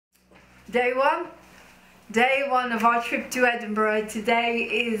Day one of our trip to Edinburgh. Today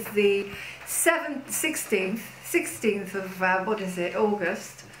is the 16th of, what is it,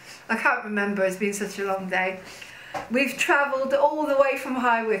 August. I can't remember, it's been such a long day. We've travelled all the way from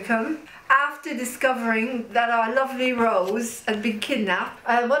High Wycombe after discovering that our lovely Rose had been kidnapped.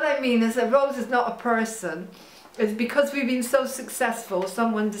 What I mean is that Rose is not a person. It's because we've been so successful,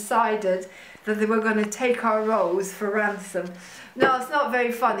 someone decided that they were going to take our Rose for ransom. No, it's not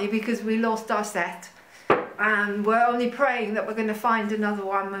very funny because we lost our set. And we're only praying that we're going to find another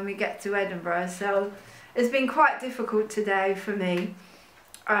one when we get to Edinburgh. So it's been quite difficult today for me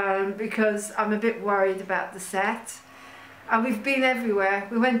because I'm a bit worried about the set. And we've been everywhere.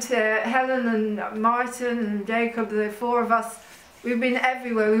 We went to Helen and Martin and Jacob, the four of us. We've been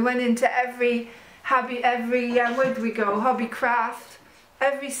everywhere. We went into every where did we go? Hobbycraft,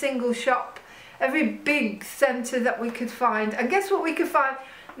 every single shop, every big centre that we could find. And guess what we could find?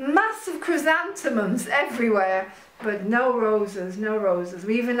 Massive chrysanthemums everywhere, but no roses, no roses.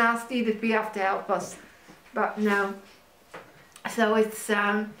 We even asked Edith if we have to help us, but no. So it's,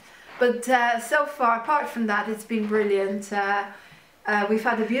 so far, apart from that, it's been brilliant. We've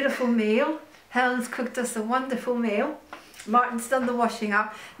had a beautiful meal. Helen's cooked us a wonderful meal. Martin's done the washing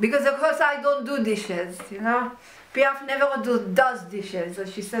up, because of course I don't do dishes, you know. Piaf never does dishes,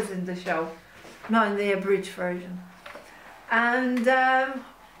 as she says in the show, not in the abridged version. And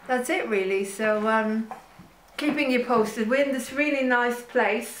that's it really, so keeping you posted. We're in this really nice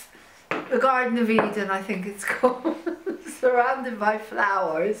place, the Garden of Eden I think it's called, surrounded by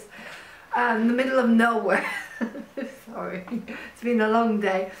flowers, in the middle of nowhere. Sorry, it's been a long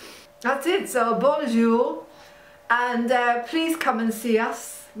day. That's it, so bonjour, and please come and see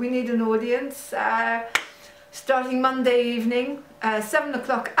us. We need an audience, starting Monday evening, 7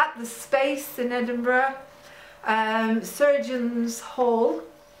 o'clock at the Space in Edinburgh. Surgeons Hall,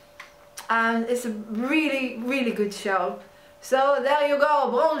 and it's a really good show. So there you go,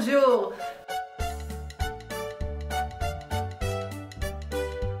 bonjour.